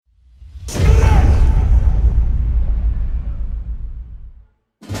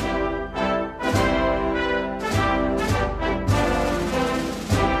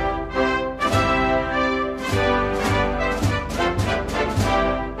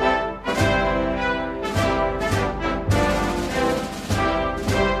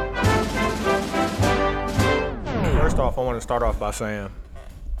start off by saying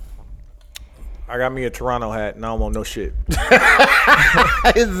I got me a Toronto hat and I don't want no shit.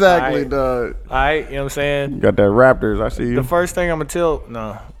 Exactly, dog. All right, you know what I'm saying? You got that Raptors. I see you. The first thing I'm gonna tell,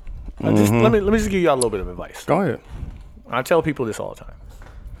 let me just give y'all a little bit of advice. Go ahead. I tell people this all the time.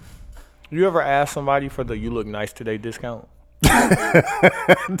 You ever ask somebody for the "You look nice today" discount?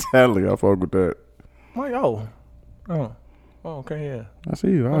 Totally, I fuck with that. I'm like, oh, okay, yeah. I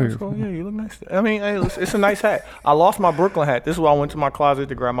see you out here. Cool. Yeah, you look nice. I mean, hey, it's a nice hat. I lost my Brooklyn hat. This is why I went to my closet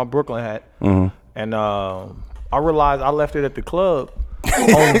to grab my Brooklyn hat, and I realized I left it at the club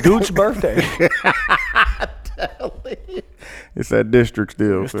on Dude's birthday. It's that district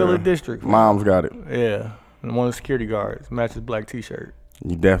still. It's still a district. Mom's got it. Yeah, and one of the security guards matches black T-shirt.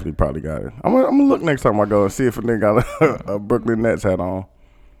 You definitely probably got it. I'm gonna look next time I go and see if a nigga got a Brooklyn Nets hat on.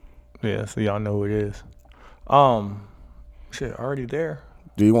 Yeah, so y'all know who it is. Shit, already there.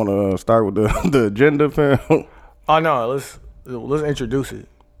 Do you want to start with the agenda, fam? Oh no, let's introduce it.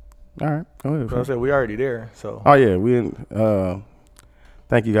 All right, go ahead. So I said we already there. So. Oh yeah, we in.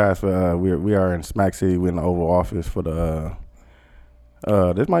 Thank you guys for we are in Smack City. We're in the Oval Office for the.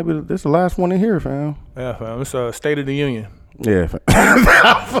 This is the last one in here, fam. Yeah, fam. It's a State of the Union. Yeah. State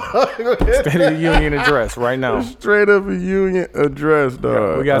of the Union address right now. Straight up a union address,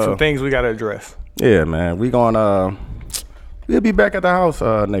 dog. We got some things we got to address. Yeah, man. We'll be back at the house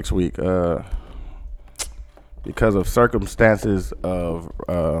next week because of circumstances of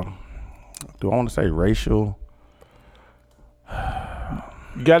do I want to say racial?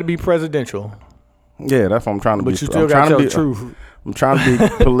 You got to be presidential. Yeah, that's what I'm trying to be. But you still got to tell the truth. I'm trying to be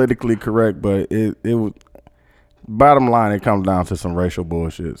politically correct, but it was bottom line. It comes down to some racial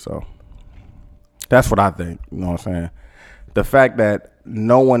bullshit. So that's what I think. You know what I'm saying? The fact that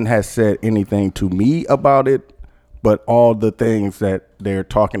no one has said anything to me about it, but all the things that they're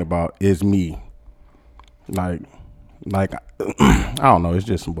talking about is me. Like I don't know. It's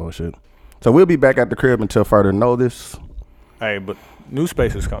just some bullshit. So we'll be back at the crib until further notice. Hey, but new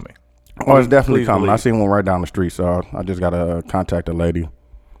space is coming. Oh, it's definitely coming. Believe. I seen one right down the street, so I just got to contact a lady.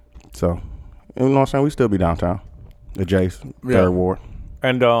 So, you know what I'm saying? We still be downtown. The Jace, Third Ward.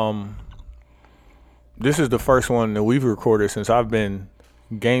 And this is the first one that we've recorded since I've been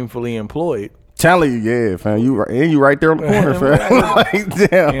gainfully employed. Telling you, yeah, fam. You right there on the corner, fam. Like,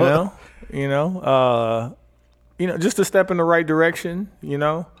 damn. You know, just a step in the right direction, you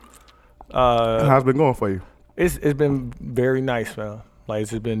know. How's it been going for you? It's been very nice, man. Like,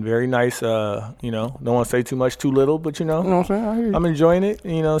 it's been very nice. You know, don't want to say too much, too little, but you know what I'm saying? I hear you. I'm enjoying it.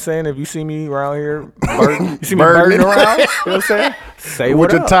 You know what I'm saying? If you see me around here, you see me birding around, you know what I'm saying? Say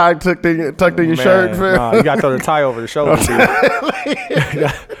what with up. your tie tucked in your shirt, fam. Nah, you got to throw the tie over the shoulder. You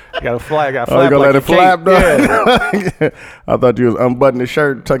got to flap. You gonna let it flap, though? Yeah. I thought you was unbutton the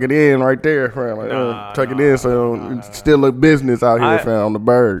shirt, tuck it in right there, fam. Like, tuck it in so it still look business out here, fam, on the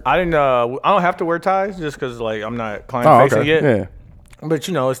bird. I didn't. I don't have to wear ties just because like I'm not client facing yet. Yeah. But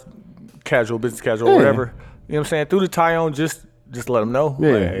you know, it's casual, business casual, whatever. You know what I'm saying? Threw the tie on, just let them know. Yeah,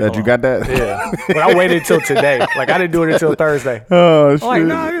 like, hey, that you got that. Yeah, but I waited until today. Like I didn't do it until Thursday. Oh shit! I'm like,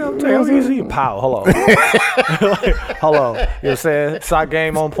 nah, you know what I'm saying? Pow, hello, like, hello. You know what I'm saying? Sock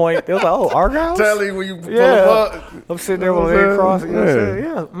game on point. They was like, oh, Argyle. Tell you when you pull them up. I'm sitting there with my leg crossed. You know what I'm saying?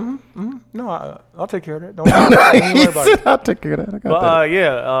 Yeah. No, I'll take care of that. Don't worry about it. I'll take care of that. I got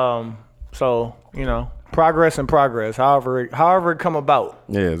that. So you know. Progress and progress, however it come about.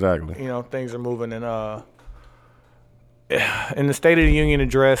 Yeah, exactly. You know, things are moving, and in the State of the Union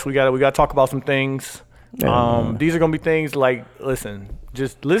address, we got to talk about some things. Yeah, these are gonna be things like,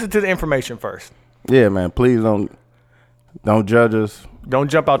 just listen to the information first. Yeah, man. Please don't judge us. Don't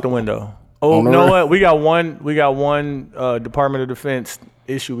jump out the window. Oh, you know what? We got one Department of Defense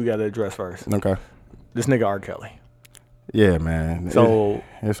issue we got to address first. Okay. This nigga R. Kelly. Yeah, man. So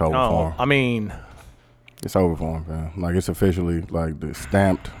it's over for him. I mean. It's over for him, man. Like, it's officially, like,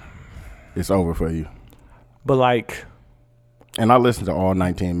 stamped. It's over for you. But, like... And I listened to all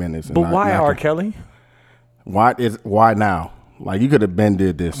 19 minutes. But why R. Kelly? Why now? Like, you could have been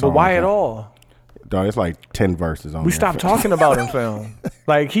did this song. But why at all? Dog, it's like 10 verses on We stopped talking about him, fam.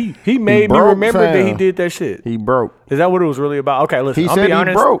 Like, he made me remember that he did that shit. He broke. Is that what it was really about? Okay, listen, I'll be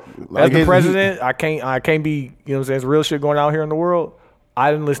honest. He broke. Like, as the president, I can't be, you know what I'm saying, it's real shit going out here in the world. I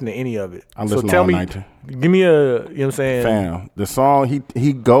didn't listen to any of it. So tell me, give me a, you know what I'm saying? Fam, the song,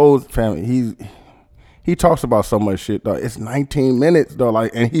 he goes, fam, he talks about so much shit, though. It's 19 minutes, though,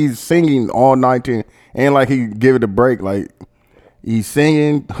 like, and he's singing all 19, and like he give it a break, like, he's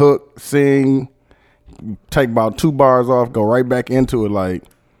singing, hook, sing, take about 2 bars off, go right back into it, like,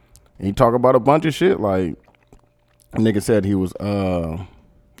 and he talk about a bunch of shit, like, a nigga said he was,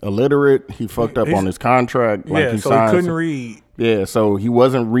 illiterate. He fucked up on his contract. Like so he couldn't read. Yeah, so he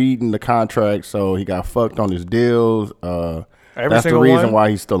wasn't reading the contract, so he got fucked on his deals. That's the reason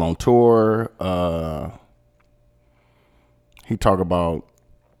why he's still on tour. He talked about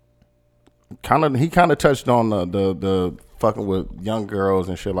he kind of touched on the fucking with young girls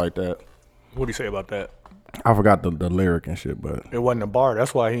and shit like that. What do you say about that? I forgot the lyric and shit, but it wasn't a bar.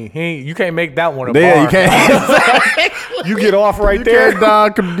 That's why you can't make that one a bar. Yeah, you can't. You get off right there. You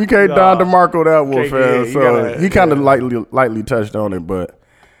can't Don DeMarco that one, fam. So he kind of lightly touched on it, but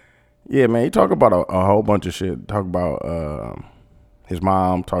yeah, man, he talk about a whole bunch of shit. Talk about his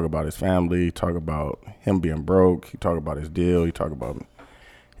mom. Talk about his family. Talk about him being broke. He talk about his deal. He talk about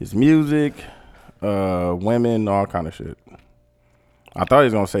his music, women, all kind of shit. I thought he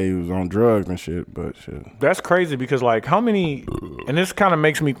was gonna say he was on drugs and shit, but shit. That's crazy because like how many, and this kind of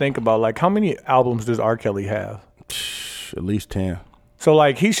makes me think about like how many albums does R. Kelly have? At least 10. So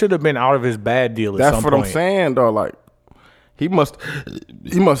like he should have been out of his bad deal. That's what I'm saying, though. Like he must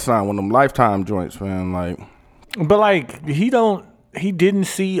sign one of them lifetime joints, man. Like, but like he didn't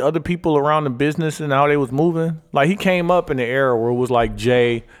see other people around the business and how they was moving. Like he came up in the era where it was like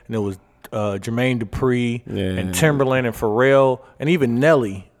Jay and it was Jermaine Dupri and Timberland and Pharrell and even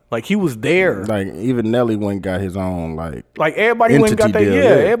Nelly. Like he was there. Like even Nelly went and got his own like everybody went and got that. Yeah,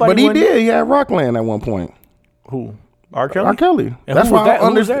 everybody. But he did. He had Rockland at one point. Who? R. Kelly. R. Kelly. And that's why I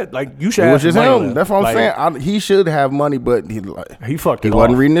understand. Like you should. It was have just him. That's what I'm saying. He should have money, but he fucked. He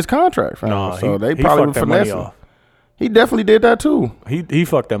wasn't reading his contract. No, so they probably were finessing. He definitely did that too. He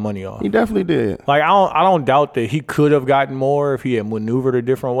fucked that money off. He definitely did. Like I don't doubt that he could have gotten more if he had maneuvered a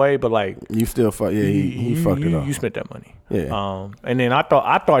different way. But like you still fuck. Yeah, he fucked it off. You spent that money. Yeah. And then I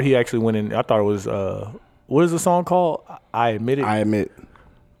thought he actually went in. I thought it was what is the song called? I Admit It. I Admit.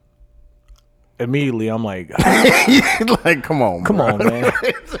 Immediately, I'm like, like, come on, man,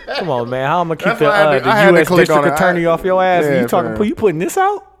 come on, man. How am I keep the U.S. District Attorney off your ass? Yeah, and you putting this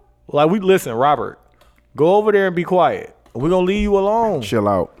out? Like, listen, Robert, go over there and be quiet. We're gonna leave you alone. Chill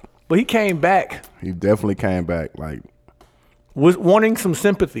out. But he came back. He definitely came back. Like, was wanting some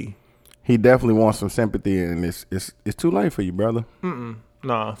sympathy. He definitely wants some sympathy, and it's too late for you, brother.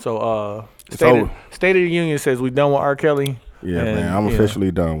 Nah. So, State of the Union says we done with R. Kelly. Yeah, man, I'm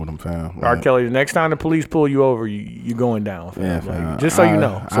officially done with him, fam. R. Kelly, the next time the police pull you over, you going down, fam. Yeah, fam. Like, just so you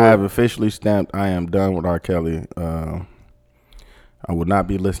know. I have officially stamped I am done with R. Kelly. I would not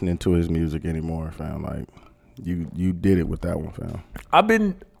be listening to his music anymore, fam. Like, you did it with that one, fam.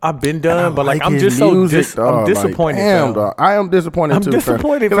 I've been done, but like I'm just music, I'm disappointed. Like, damn, dog. I am disappointed I'm too.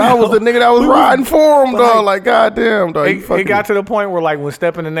 Disappointed because I was the nigga that was riding for him, dog. Like, goddamn, dog. It got to the point where like when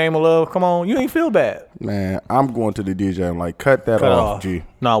Step in the Name of Love, come on, you ain't feel bad. Man, I'm going to the DJ and like cut off, G.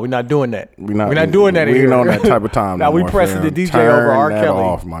 No, we're not doing that. We're not doing that. We ain't on that type of time. Now we pressing the DJ over R. Kelly. Turn that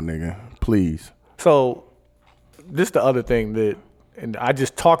off, my nigga, please. So, this the other thing that, and I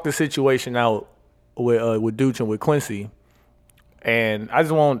just talked the situation out with Dooch and with Quincy. And I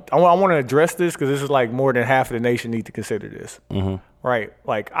want to address this because this is like more than half of the nation need to consider this, right?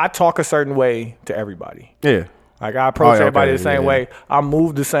 Like I talk a certain way to everybody. Yeah. Like I approach everybody the same way. I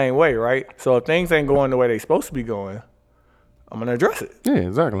move the same way, right? So if things ain't going the way they supposed to be going, I'm gonna address it. Yeah,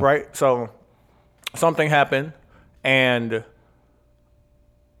 exactly. Right. So something happened, and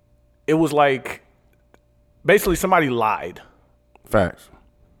it was like basically somebody lied. Facts.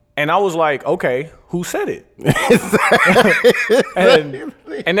 And I was like, okay, who said it?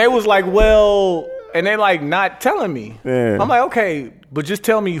 and they was like, well, and they like not telling me. Yeah. I'm like, okay, but just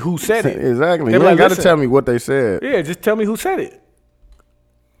tell me who said it. Exactly. You ain't got to tell me what they said. Yeah, just tell me who said it.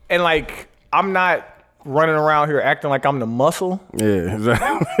 And like, I'm not running around here acting like I'm the muscle. Yeah,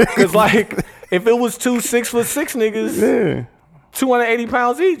 exactly. Because like, if it was 2 6'6" niggas, 280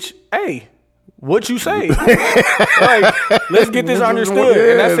 pounds each, hey. What you say? Like, let's get this understood.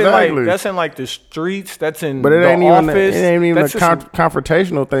 Yeah, and that's exactly. that's in like the streets. That's in but it ain't the even office. It ain't even a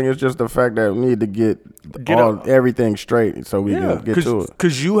confrontational thing. It's just the fact that we need to get everything straight so we can get to it.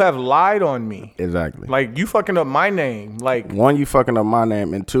 Because you have lied on me. Exactly. Like you fucking up my name. Like one, you fucking up my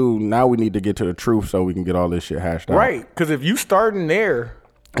name, and two, now we need to get to the truth so we can get all this shit hashed out. Right. Because if you starting there,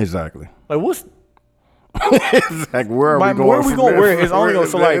 exactly. Like what's exactly. Where are we going? Where are we going? Where it's only going.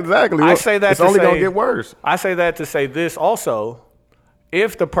 So like exactly. I say that it's to only say, gonna get worse. I say that to say this also.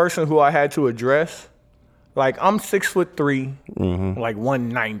 If the person who I had to address, like I'm 6'3", like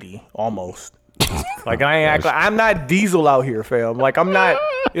 190 almost. Like I ain't I'm not Diesel out here, fam. Like I'm not.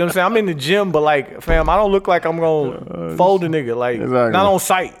 You know what I'm saying? I'm in the gym, but like, fam, I don't look like I'm gonna fold a nigga. Like not on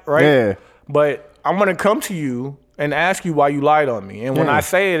sight, right? Yeah. But I'm gonna come to you and ask you why you lied on me, and when I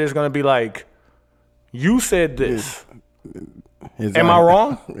say it, it's gonna be like. You said this. Exactly. Am I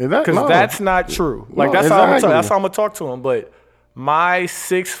wrong? Because Because that's not true. Like No, that's how I'm exactly. that's how I'm gonna talk to him. But my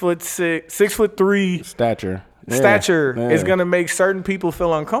 6'3" stature. stature Yeah. is gonna make certain people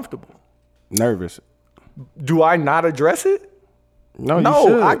feel uncomfortable. nervous. Do I not address it? No, you No,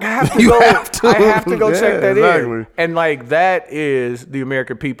 should. I have to You go. have to. I have to go Yeah, check that exactly. in. And like that is the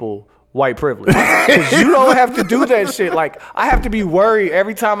American people white privilege. Because you don't have to do that shit. Like I have to be worried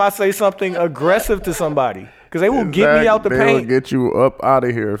every time I say something aggressive to somebody. Because they will get me out the They paint. will get you up out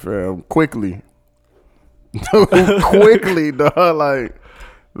of here, fam, quickly. Quickly, dog. Like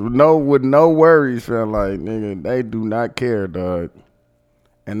with no worries, fam. Like nigga, they do not care, dog.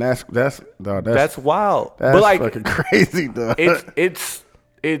 And that's wild. That's But like fucking crazy, dog. it's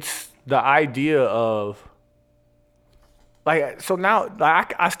the idea of like so now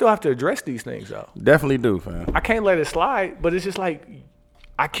like, I still have to address these things though. Definitely do, fam. I can't let it slide, but it's just like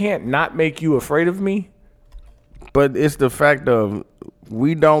I can't not make you afraid of me. But it's the fact of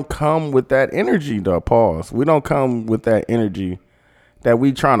we don't come with that energy, though. Pause. We don't come with that energy that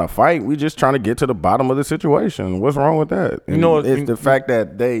we trying to fight. We just trying to get to the bottom of the situation. What's wrong with that? And it's the fact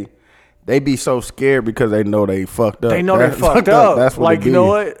that they be so scared because they know they fucked up. They know they fucked up. That's what like it you be. know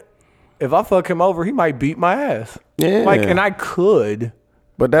what? If I fuck him over, he might beat my ass. Yeah. Like, and I could.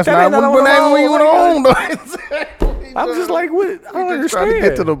 But that's That not ain't what nothing we wrong. on. Exactly. I'm just like, what? I don't Trying to understand.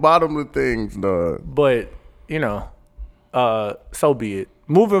 get to the bottom of things, dog. But you know, so be it.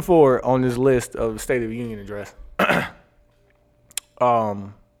 Moving forward on this list of State of the Union address.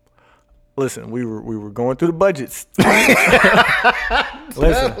 Listen, we were going through the budgets.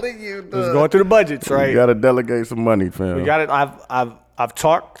 Listen, we was going through the budgets, right? You gotta delegate some money, fam. We got it. I've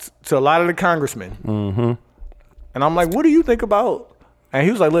talked to a lot of the congressmen, and I'm like, "What do you think about?" And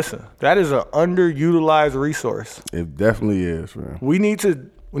he was like, "Listen, that is an underutilized resource. It definitely is, man. We need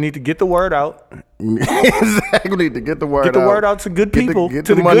to get the word out. Exactly, to get the word out. Get the word out to good people. Get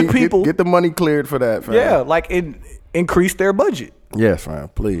to the money, good people. Get the money cleared for that, fam. Yeah, like increase their budget. Yes, fam.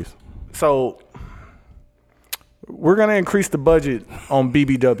 Please. So we're gonna increase the budget on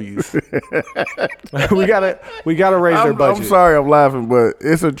BBWs. we gotta raise their budget. I'm sorry, I'm laughing, but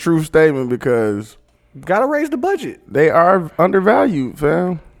it's a true statement because Gotta raise the budget. they are undervalued,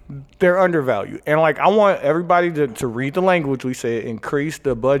 fam. They're undervalued. And like I want everybody to read the language we said, increase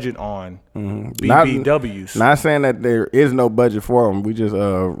the budget on BBWs. Not saying that there is no budget for them. We just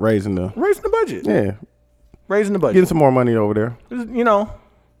raising the raising the budget. yeah, Raising the budget. getting some more money over there. You know,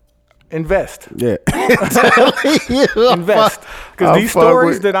 invest. Yeah, Invest. Because these fuck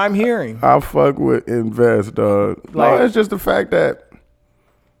stories with- that I'm hearing. I fuck with invest, dog. Like- No, it's just the fact that,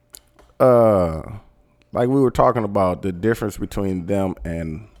 like we were talking about the difference between them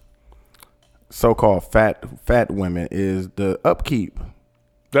and so-called fat women is the upkeep.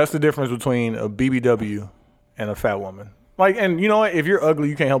 That's the difference between a BBW and a fat woman. Like, and you know what? If you're ugly,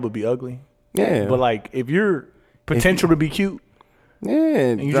 you can't help but be ugly. Yeah, But like, if you're potential to be cute, yeah,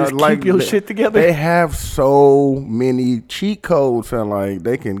 and you just keep your shit together. They have so many cheat codes, and like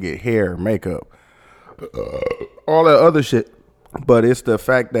they can get hair, makeup, all that other shit. But it's the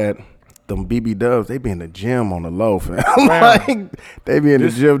fact that them BB Dubs, they be in the gym on the low, fam. Like they be in the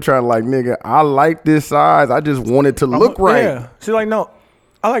gym trying to like, nigga, I like this size. I just want it to look right. Yeah. She's like, no,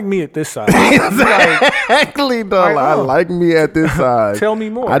 I like me at this size. Exactly, dog. I like me at this size. Tell me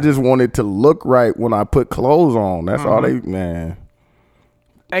more. I just want it to look right when I put clothes on. That's all they, man.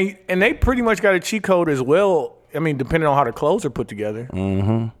 And they pretty much got a cheat code as well. I mean, depending on how the clothes are put together.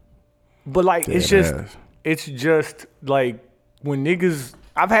 Mm-hmm. But like, it's just like when niggas.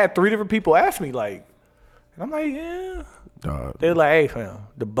 I've had 3 different people ask me like, and I'm like, yeah. Dog. They're like, hey, fam,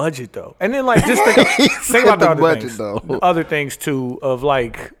 the budget though. And then like, just think about the other budget, things. though. The other things too of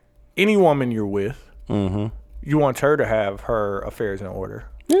like any woman you're with, you want her to have her affairs in order.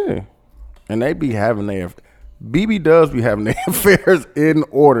 Yeah, and they be having their BB does be having their affairs in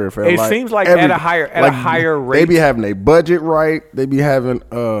order. Fam. It seems like at a higher rate. They be having their budget right. They be having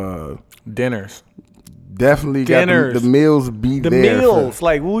Dinners. definitely Dinners. got the meals be The there. meals.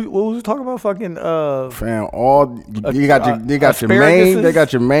 Like what was we talking about? Fucking Fam, all you got your they got your main they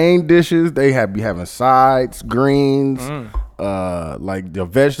got your main dishes. They be having sides, greens, like the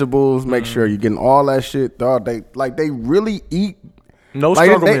vegetables. Make sure you're getting all that shit. Dog, they really eat. no Like,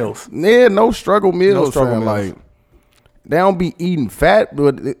 struggle they- meals. Yeah, no struggle meals. struggle fam. meals. Like they don't be eating fat,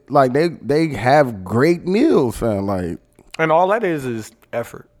 but like they have great meals, fam. Like And all that is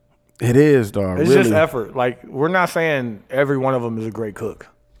effort. it is, dog. It's really. just effort. Like we're not saying every one of them is a great cook.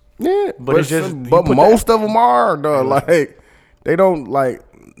 Yeah, But it's just- you but put most of them are, dog. Like they don't like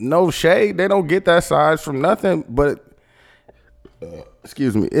no shade. They don't get that size from nothing. But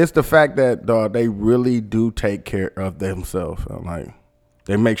excuse me. It's the fact that dog, they really do take care of themselves. Like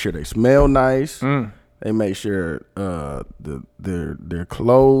they make sure they smell nice. They make sure their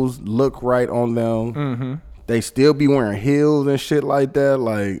clothes look right on them. Mm-hmm. They still be wearing heels and shit like that.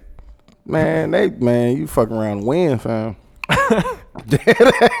 Like, man, you fucking around and win, fam.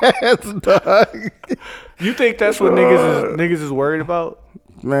 Deadass, dog. You think that's what niggas is worried about?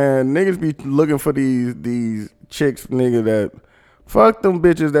 Man, niggas be looking for these chicks, nigga, that fuck them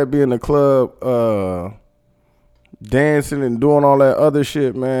bitches that be in the club dancing and doing all that other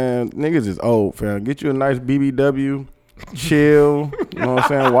shit, man. Niggas is old, fam. Get you a nice BBW, chill, you know what I'm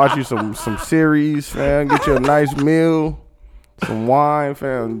saying? Watch you some series, fam. Get you a nice meal. Some wine,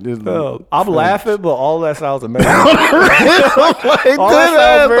 fam. Just, I'm laughing, but all that sounds amazing.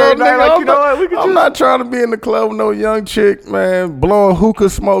 I'm not trying to be in the club with no young chick, man, blowing hookah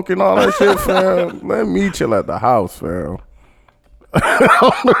smoke and all that shit, fam. Let me chill at the house, fam.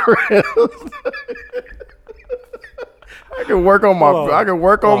 I can work on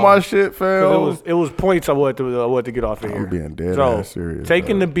my shit, fam. It was points I wanted to get off of here. I'm being dead ass serious.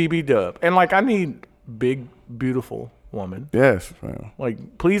 Taking the BB dub, and like I need big, beautiful woman. Yes, fam.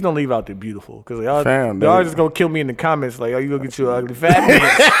 Like, please don't leave out the beautiful, because y'all just gonna kill me in the comments. Like, oh, you gonna get you ugly fat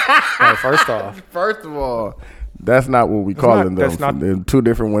bitch. Like, first of all, that's not what we calling them. They're two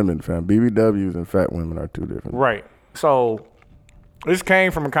different women, fam. BBWs and fat women are two different. Right. So this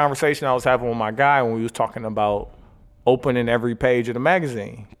came from a conversation I was having with my guy when we was talking about opening every page of the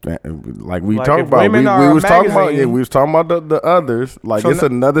magazine. Like we talked about, we was talking about, we was talking about the others. Like, so it's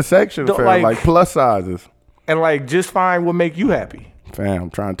another section, fam. Like plus sizes. And like, just find what make you happy. Fam, I'm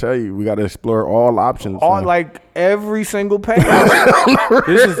trying to tell you, we got to explore all options. Like every single page.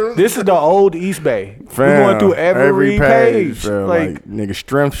 this is the old East Bay. Fam, we're going through every page. Fam, like nigga,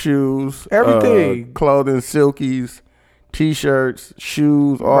 strength shoes, everything, clothing, silkies, t-shirts,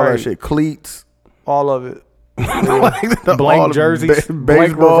 shoes, all that shit, cleats, all of it. Like blank jerseys,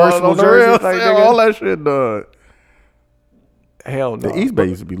 blank reversible jerseys, all that shit done. Hell no. The East Bay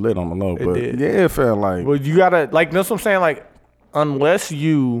used to be lit on the low, but yeah, it felt like. Well, you gotta, like, that's what I'm saying. Like, unless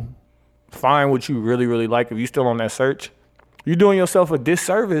you find what you really, really like, if you still on that search, you're doing yourself a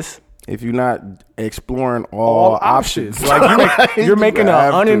disservice. If you're not exploring all options. Like, you're making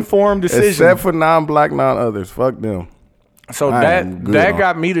an uninformed decision. Except for non-black, non-others. Fuck them. So that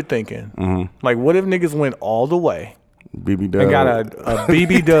got me to thinking, like, what if niggas went all the way? BB dub. And got a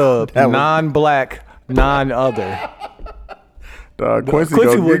BB dub, non-black, non-other.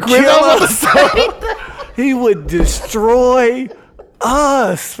 Quincy would kill us. He would destroy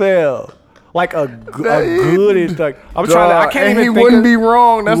us, fam. Like a good, like I'm trying to. I can't even. He wouldn't be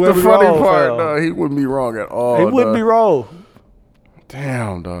wrong. That's the funny part. Dog. He wouldn't be wrong at all. He wouldn't be wrong.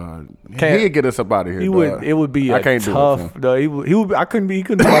 Damn, dog. He'd get us up out of here. He would. It would be. I can't tough. Do it. He would. I couldn't be. He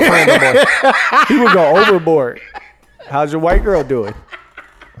couldn't be my friend no more. He would go overboard. How's your white girl doing?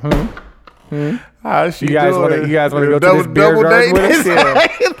 How's she you guys want to go to this beer garden with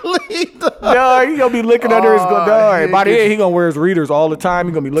us? No, he gonna be looking under his door. By the end, he gonna wear his readers all the time.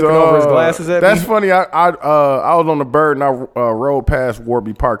 He gonna be looking over his glasses at me. That's funny. I was on the bird and I rode past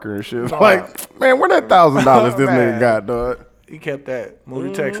Warby Parker and shit. Like, man, where that $1,000 this nigga got, dog? He kept that.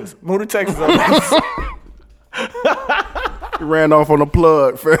 Moved to Texas. Moved to Texas. He ran off on a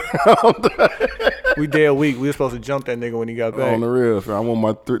plug, fam. We dead weak. We were supposed to jump that nigga when he got back. On the real, fam. I want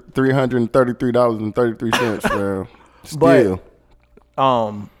my $333.33, fam. Still. But,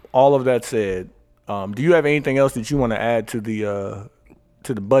 all of that said, do you have anything else that you want to add to the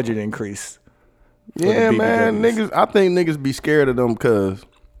budget increase? Yeah, man. Niggas, I think niggas be scared of them because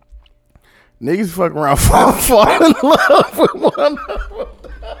niggas fuck around fall in love with one another.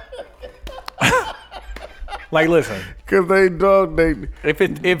 Like, listen, cause because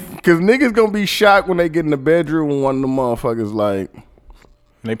niggas gonna be shocked when they get in the bedroom and one of the motherfuckers like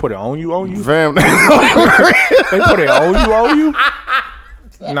they put it on you, fam. They put it on you.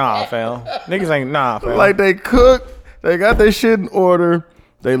 Nah, fam. Niggas ain't fam. Like, they cook, they got their shit in order,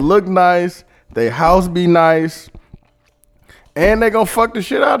 they look nice, they house be nice, and they gonna fuck the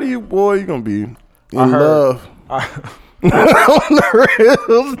shit out of you, boy. You gonna be in love. On the real,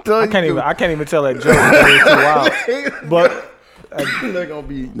 I can't even tell that joke. It's too wild. But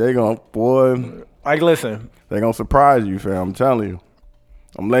they gonna boy. Like, listen, they gonna surprise you, fam. I'm telling you.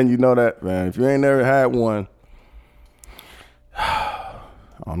 I'm letting you know that, man. If you ain't never had one, I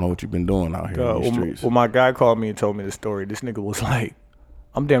don't know what you've been doing out here in these streets. Well, my guy called me and told me the story. This nigga was like,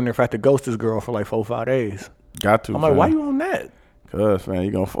 I'm damn near have to ghost this girl for like 4 or 5 days. Got to. I'm like, why you on that? Cause, fam,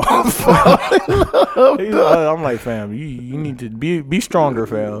 you gonna fall in love. I'm like, fam, you need to be stronger,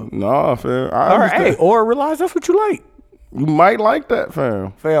 fam. Nah, fam. Or realize that's what you like. You might like that,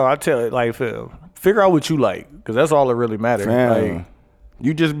 fam. Fam, I tell it like, fam, figure out what you like, because that's all that really matters. Fam. Like,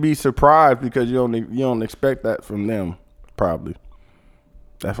 You just be surprised because you don't expect that from them, probably.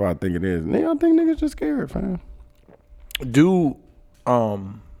 That's why I think it is. I think niggas just scared, fam. I don't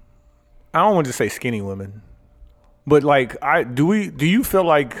want to say skinny women, but like, do you feel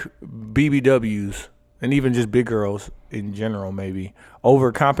like BBWs and even just big girls in general maybe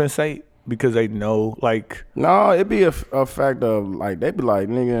overcompensate because they know, like? No, it'd be a fact of like, they be like,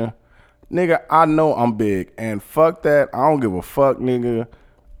 nigga, I know I'm big and fuck that. I don't give a fuck, nigga.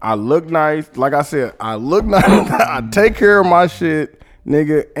 I look nice. Like I said, I look nice. I take care of my shit,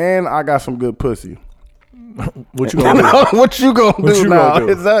 nigga, and I got some good pussy. What you gonna do? What you gonna do now? Gonna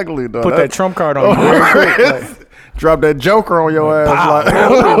do? Exactly, dog. Put that trump card on you very quick. Like, drop that joker on your ass like,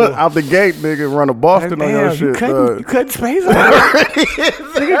 out the gate, nigga. Run a Boston on your shit. You cutting space on me?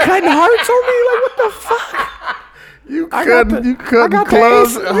 Nigga cutting hearts on me? Like, what the fuck? You cutting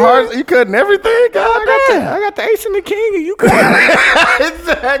clubs, hearts. You cutting everything. I got the ace and the king, and you cutting.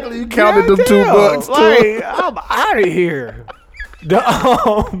 Exactly. You counted them $2 too. Like, I'm out of here.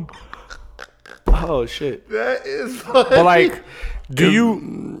 Oh shit. That is funny. But like, do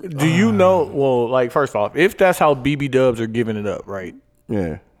you know? Well, like, first off, if that's how BB Dubs are giving it up, right?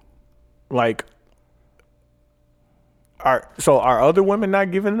 Yeah. Like, are other women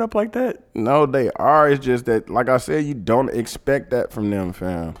not giving it up like that? No, they are. It's just that, like I said, you don't expect that from them,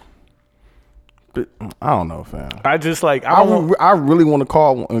 fam. But I don't know, fam. I just like I really want to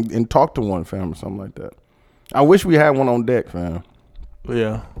call and talk to one, fam, or something like that. I wish we had one on deck, fam.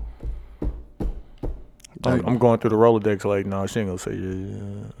 Yeah. I'm going through the Rolodex like, no, she ain't gonna say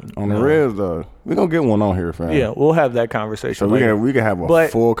yeah. On the res, though, we gonna get one on here, fam. Yeah, we'll have that conversation. So we can have a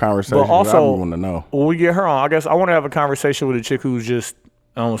full conversation. But also, I want to know when we get her on, I guess I want to have a conversation with a chick who's just,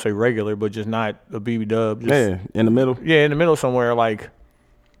 I don't want to say regular, but just not a BB Dub. Yeah, in the middle. Yeah, in the middle somewhere. Like,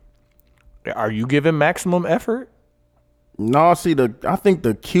 are you giving maximum effort? No, see, I think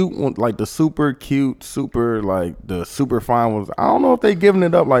the cute one, like the super cute, super like the super fine ones. I don't know if they giving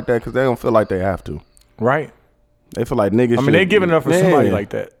it up like that because they don't feel like they have to. Right. They feel like niggas. I mean, they giving it up for somebody like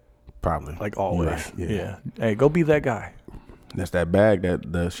that. Probably. Like always. Yeah. Hey, go be that guy. That's that bag,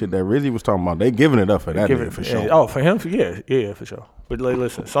 the shit that Rizzy was talking about. They giving it up for that nigga, for sure. Oh, for him? Yeah, for sure. But like,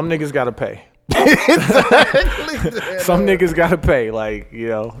 listen, some niggas gotta pay. Some niggas gotta pay. Like, you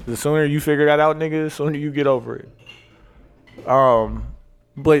know, the sooner you figure that out, nigga, the sooner you get over it.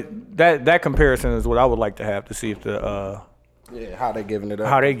 But that comparison is what I would like to have to see if how they giving it up.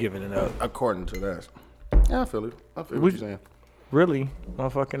 How they giving it up. According to that. Yeah, I feel it. I feel what you're saying. Really?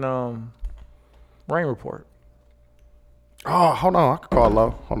 Motherfucking rain report. Oh, hold on. I can call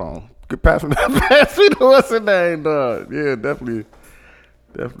low. Hold on. Get past me. Pass me the what's the name, dog. Yeah, definitely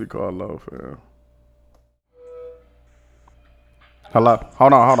call low, fam. Hello.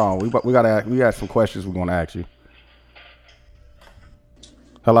 Hold on. We got some questions we're gonna ask you.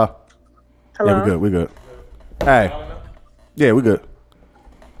 Hello. Yeah, we good. Hey. Yeah, we good.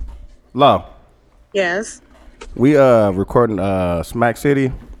 Low. Yes. We recording Smack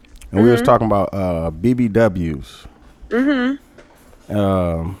City, and we was talking about BBWs.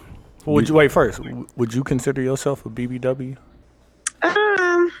 Would you wait first? Would you consider yourself a BBW?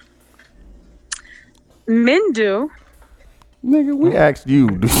 Men do. Nigga, we asked you.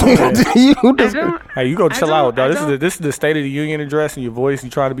 Hey, you go chill out, dog. This is the State of the Union address, and your voice. You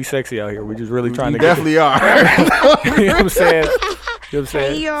trying to be sexy out here. We're just really trying to. Definitely are. You know what I'm saying?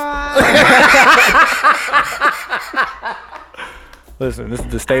 Hey, y'all. Listen, this is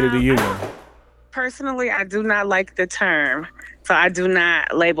the State of the Union. Personally, I do not like the term, so I do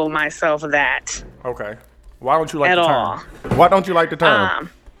not label myself that. Okay. Why don't you like the term? All. Why don't you like the term?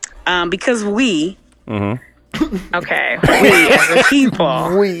 Because we. Okay, we as a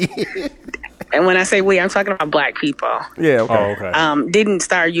people. We. And when I say we, I'm talking about black people. Yeah. Okay. Oh, okay. Didn't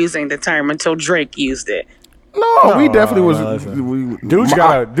start using the term until Drake used it. No, we definitely was. Dude's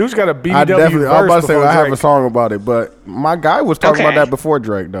got a BBW I definitely. I was about to say I have Drake. a song about it, but my guy was talking about that before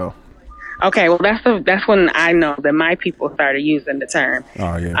Drake, though. Okay, well that's when I know that my people started using the term.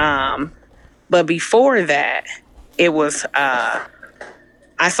 Oh yeah. But before that, it was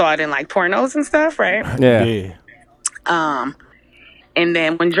I saw it in like pornos and stuff, right? Yeah. And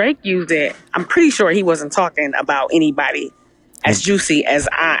then when Drake used it, I'm pretty sure he wasn't talking about anybody as juicy as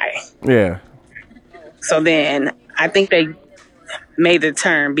I. Yeah. So then I think they made the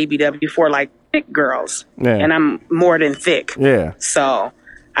term BBW for like thick girls. Yeah. And I'm more than thick. Yeah. So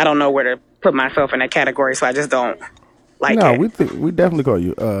I don't know where to put myself in that category, so I just don't like it. No, we definitely call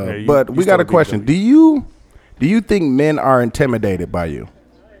you. But we got a question. Do you think men are intimidated by you?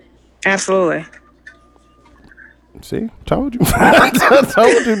 Absolutely. See, told you.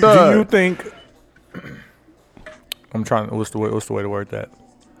 Told you, dog. Do you think? I'm trying. What's the way to word that?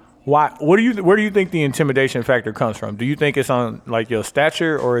 Why? Where do you think the intimidation factor comes from? Do you think it's on like your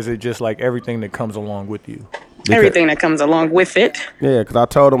stature, or is it just like everything that comes along with you? Everything that comes along with it. Yeah, because I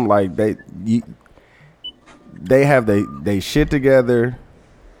told them like they have they shit together.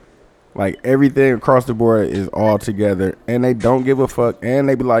 Like everything across the board is all together, and they don't give a fuck. And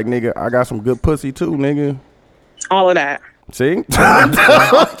they be like, "Nigga, I got some good pussy too, nigga." All of that. See, All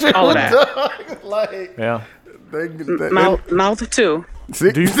of that. like, Yeah. Mouth too.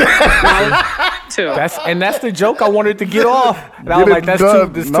 See, Do you? Mouth too. That's the joke I wanted to get off. And I was Get like, it that's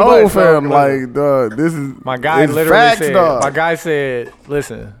done. too No, much, fam. bro. Like, dog, this is My guy it's literally facts, said. dog. My guy said,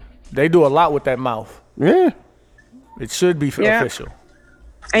 "Listen, they do a lot with that mouth. Yeah, It should be Yeah. official.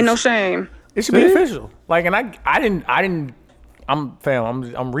 Ain't no shame. It should be See? official. Like, and I didn't. I'm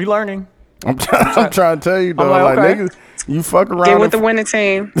relearning. I'm trying to tell you, dog. like, Like, okay. niggas, you fuck around. Get with and the winning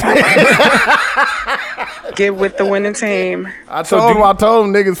team. Get with the winning team. I told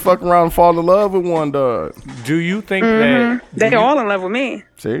them niggas fuck around and fall in love with one, dog. Do you think that? They all in love with me.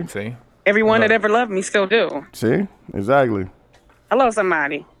 See, Everyone that ever loved me still do. see, exactly. I love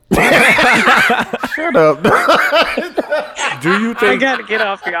somebody. Shut up. Do you I think? gotta get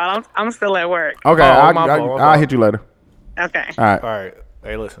off, y'all. I'm still at work. Okay, Oh, my fault, my I'll hit you later. Okay. All right. All right.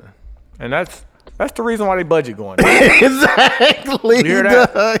 Hey, listen, and that's the reason why they budget going down. Exactly. You hear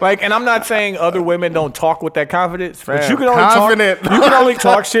that? dog. Like, and I'm not saying other women don't talk with that confidence, but Fam, you can only confident. talk. You can only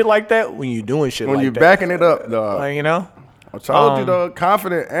talk shit like that when you're doing shit When like you that. backing it up, dog. Like, you know. I told you, dog.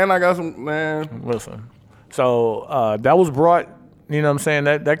 Confident, and I got some, man. Listen. So that was brought. You know what I'm saying?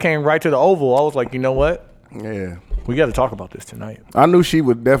 That came right to the Oval. I was like, you know what? Yeah. We got to talk about this tonight. I knew she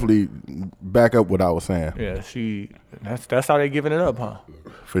would definitely back up what I was saying. Yeah, that's how they giving it up, huh?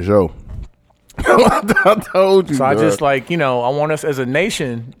 For sure. I told you, So I dog. just like, you know, I want us as a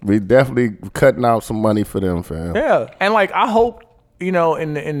nation. We definitely cutting out some money for them, fam. Yeah. And like, I hope, you know,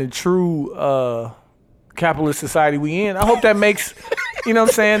 in the true capitalist society we in, I hope that makes, you know what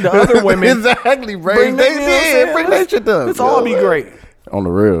I'm saying, the other women exactly, bring they that, you know what I'm saying? bring that shit up. Let's all be great. On the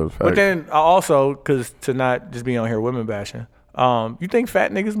real. But then I also, because to not just be on here women bashing, you think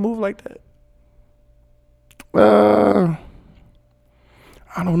fat niggas move like that?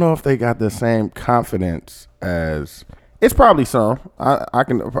 I don't know if they got the same confidence as. It's probably some. I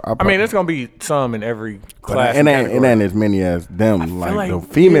mean, there's gonna be some in every but class. it ain't as many as them. Like, like, the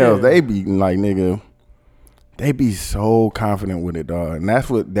females, yeah. they be like, nigga, they be so confident with it, dog. And that's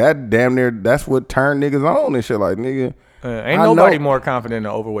what that's what turned niggas on and shit. Like, nigga, ain't I nobody know- more confident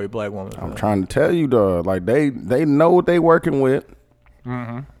than an overweight black woman. I'm trying to tell you, dog. Like, they know what they working with.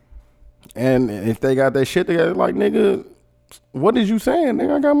 Mm-hmm. And if they got their shit together, like, nigga, what is you saying,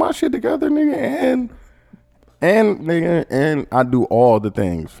 nigga? I got my shit together, nigga, and I do all the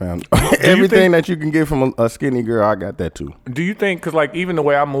things, fam. Everything that you can get from a skinny girl, I got that too. Do you think, because like even the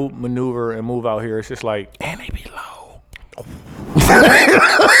way I maneuver and move out here, it's just like, and they be low.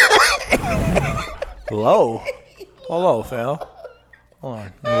 Low? Hold on, fam. Hold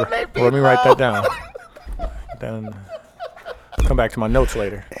on. Let me write that down. Then come back to my notes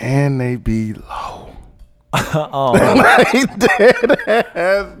later. And they be low.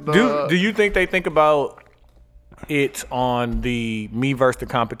 Do you think they think about it on the me versus the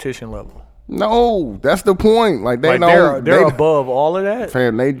competition level? No, that's the point. Like, they Like don't. they're they, above all of that?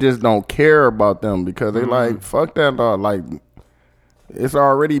 fam, they just don't care about them because they like, fuck that, dog. Like, it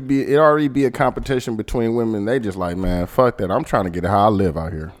already be a competition between women. They just like, man, fuck that. I'm trying to get how I live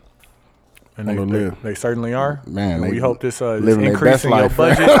out here. And they certainly are. Man, And they we hope this living their increase best in your life,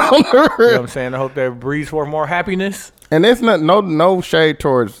 budget. fam. You know what I'm saying? I hope that breeds for more happiness. And it's not no shade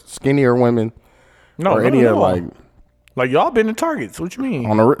towards skinnier women No, or no, any no. of Like y'all been to Targets. What you mean?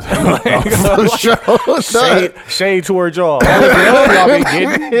 on the Shade towards y'all. Y'all been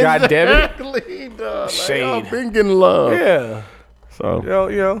getting. God damn it. Exactly, dog. Shade. Like, I've been getting love. Yeah.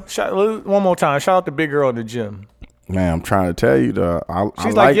 So, One more time. Shout out the big girl in the gym. man, I'm trying to tell you, dog. I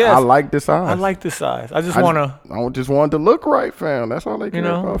She's like, yes. I like this size. I like this size. I just I want to. just want it to look right, fam. That's all they care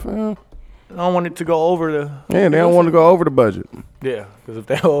know? about, fam. I don't want it to go over the. Yeah, they don't want to go over the budget. Yeah, because if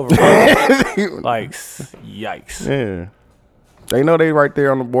they over, like, yikes. Yeah. They know they right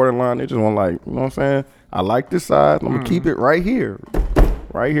there on the borderline. They just want, like, you know what I'm saying? I like this size. I'm going to keep it right here.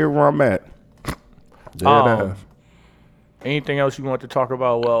 Right here where I'm at. Dead ass. Anything else you want to talk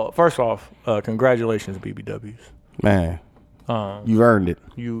about? Well, first off, congratulations, BBWs. Man, you earned it.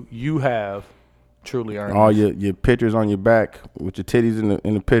 You have truly earned All this. your pictures on your back with your titties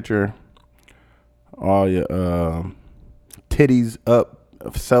in the picture. All your titties up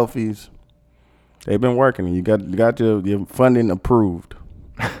selfies. They've been working. You got your funding approved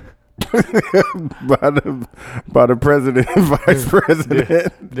by the president and vice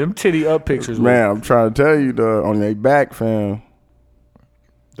president. Them titty up pictures, man. I'm trying to tell you, on their back, fam.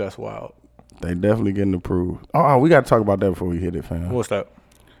 That's wild. They definitely getting approved. Oh, we got to talk about that before we hit it, fam. What's that?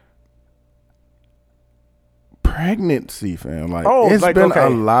 Pregnancy, fam. Like, it's like, been a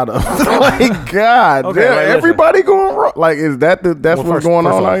lot of like, God, okay, damn, everybody going raw. Like, is that's what's going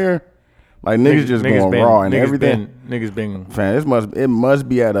on out here? Like, niggas just going raw and everything. Niggas been, fam. It must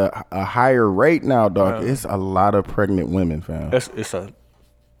be at a higher rate now, dog. It's a lot of pregnant women, fam. It's a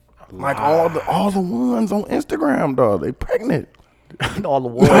like all the ones on Instagram, dog. They pregnant. All the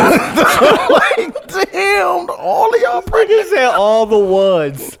ones. Like, damn, all of y'all pregnant. He said all the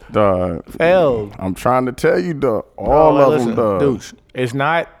ones. Dog. Hell. I'm trying to tell you, dog. All of them, dog. Dude, it's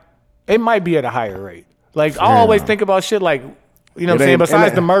not. It might be at a higher rate. Like, I always think about shit like, you know what I'm saying?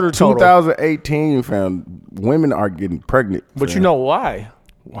 Besides the murder total. 2018, fam, women are getting pregnant. But fam. You know why?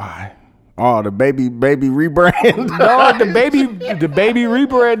 Why? Oh, the baby rebrand. No, the baby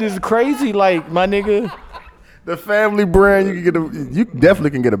rebrand is crazy. Like, my nigga. The family brand, you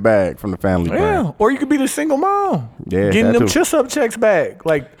definitely can get a bag from the family brand. Yeah, or you could be the single mom. Yeah, getting them chiss-up checks back.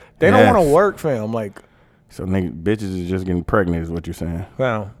 Like, they don't want to work, fam. Like, so bitches is just getting pregnant, is what you're saying.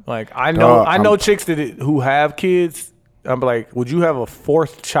 Fam, like, I know chicks who have kids. I'm like, would you have a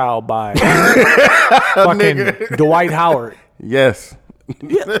fourth child by fucking Dwight Howard? Yes.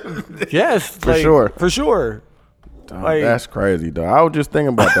 Yeah. Yes, for sure. For sure. Dog, like, that's crazy, dog. I was just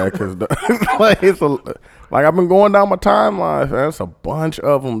thinking about that because like I've been going down my timeline. That's a bunch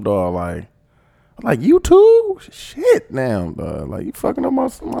of them, dog. Like you too? Shit, now, dog. Like you fucking up my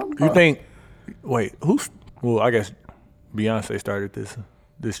You think? Wait, who's? Well, I guess Beyonce started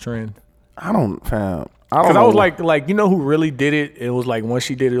this trend. I don't know. Because I was like, you know who really did it? It was like once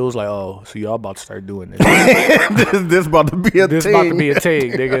she did it, it was like, oh, so y'all about to start doing this. this about to be a this thing. About to be a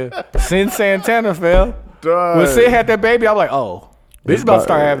thing, nigga. Sin Santana fell. When Sid had that baby, I'm like, oh, bitch about to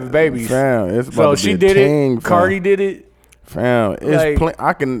start having babies. Fam, it's about so to be she did king, it. Fam. Cardi did it. Fam, it's like,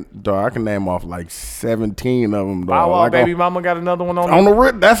 I can name off like 17 of them. Dog. Bow Wow, like baby mama got another one on the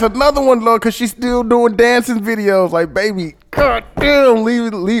rip. That's another one, though, because she's still doing dancing videos. Like, baby, god damn,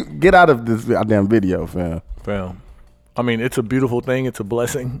 leave, get out of this goddamn video, fam. Fam, I mean, it's a beautiful thing. It's a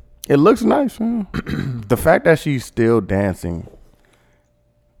blessing. It looks nice, fam. The fact that she's still dancing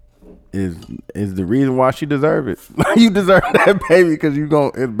is the reason why she deserve it. You deserve that baby because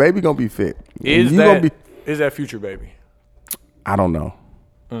baby gonna be fit. Is that future baby? I don't know.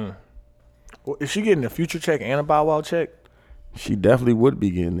 Well, is she getting a future check and a Bow Wow check? She definitely would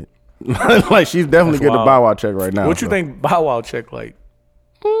be getting it. Like she's definitely getting a Bow Wow check right now. What you think Bow Wow check like?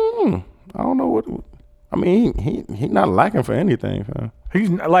 I don't know what. I mean, he not lacking for anything, fam. He's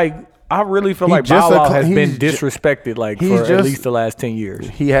like. I really feel like Bow Wow has been disrespected for at least the last 10 years.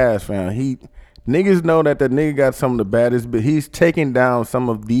 He has, fam. Niggas know that nigga got some of the baddest, but he's taking down some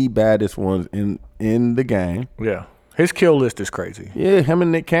of the baddest ones in the game. Yeah. His kill list is crazy. Yeah, him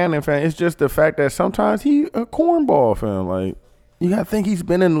and Nick Cannon, fam. It's just the fact that sometimes he a cornball, fam. Like, you gotta think he's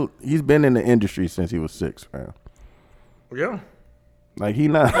been in the industry since he was 6, fam. Yeah. Like he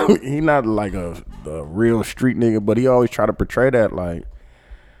not like a real street nigga, but he always try to portray that like.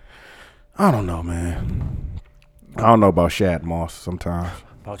 I don't know, man. I don't know about Shad Moss sometimes.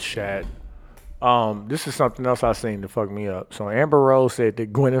 About Shad. This is something else I seen to fuck me up. So Amber Rose said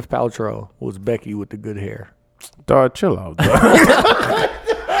that Gwyneth Paltrow was Becky with the good hair. Dog, chill out, dog.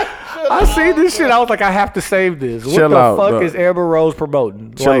 I see this shit. I was like, I have to save this. What the fuck is Amber Rose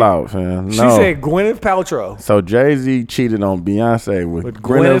promoting? Chill out, fam. No. She said Gwyneth Paltrow. So Jay-Z cheated on Beyonce with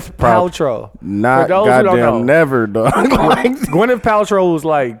Gwyneth Paltrow. Not goddamn never, dog. Like, Gwyneth Paltrow was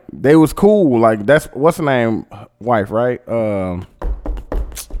like, they was cool. Like that's what's the name? Wife, right? Look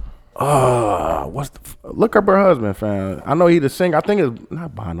up her husband, fam. I know he the singer. I think it's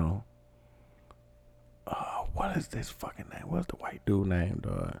not Bono. What is this fucking name? What's the white dude name,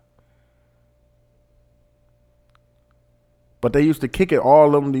 dog? But they used to kick it.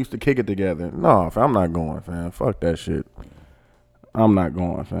 All of them used to kick it together. No, fam, I'm not going, fam. Fuck that shit. I'm not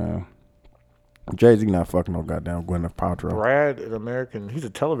going, fam. Jay-Z not fucking no goddamn Gwyneth Paltrow. Brad, an American. He's a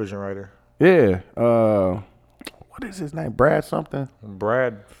television writer. Yeah. What is his name? Brad something?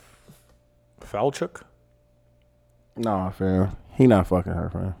 Brad Falchuk? Nah, fam. He not fucking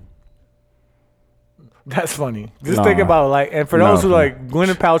her, fam. That's funny. Just think about it, like, and for those who like,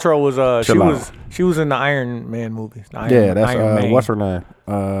 Gwyneth Paltrow was she was in the Iron Man movies. That's what's her name?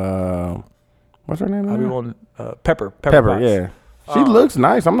 What's her name? Pepper. Pepper. Yeah, she looks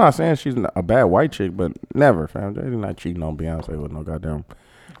nice. I'm not saying she's a bad white chick, but never, fam. They're not cheating on Beyonce with no goddamn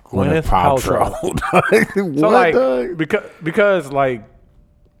Gwyneth Paltrow. What, So like dog? because like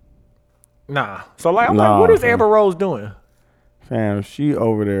nah. So like I'm Nah, like, what is fam. Amber Rose doing? Fam, she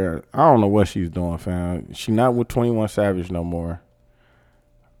over there. I don't know what she's doing, fam. She not with 21 Savage no more.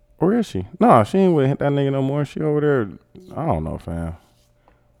 Where is she? No, she ain't with that nigga no more. She over there. I don't know, fam.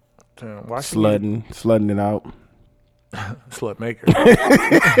 Damn, why she Slutting it out. slut maker?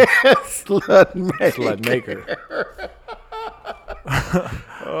 Slut maker.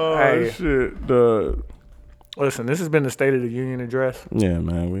 Oh Hey. shit, dog. Listen, this has been the State of the Union address. Yeah,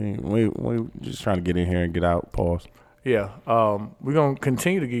 man. We just trying to get in here and get out. Pause. Yeah. We're gonna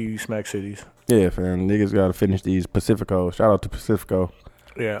continue to give you smack cities. Yeah, fam. Niggas got to finish these Pacifico. Shout out to Pacifico.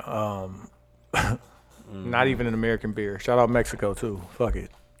 Yeah. Not even an American beer. Shout out Mexico too. Fuck it.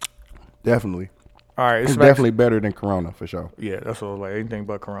 Definitely. All right. It's Smack- definitely better than Corona for sure. Yeah, that's what I was like. Anything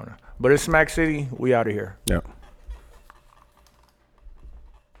but Corona. But it's Smack City. We out of here. Yep.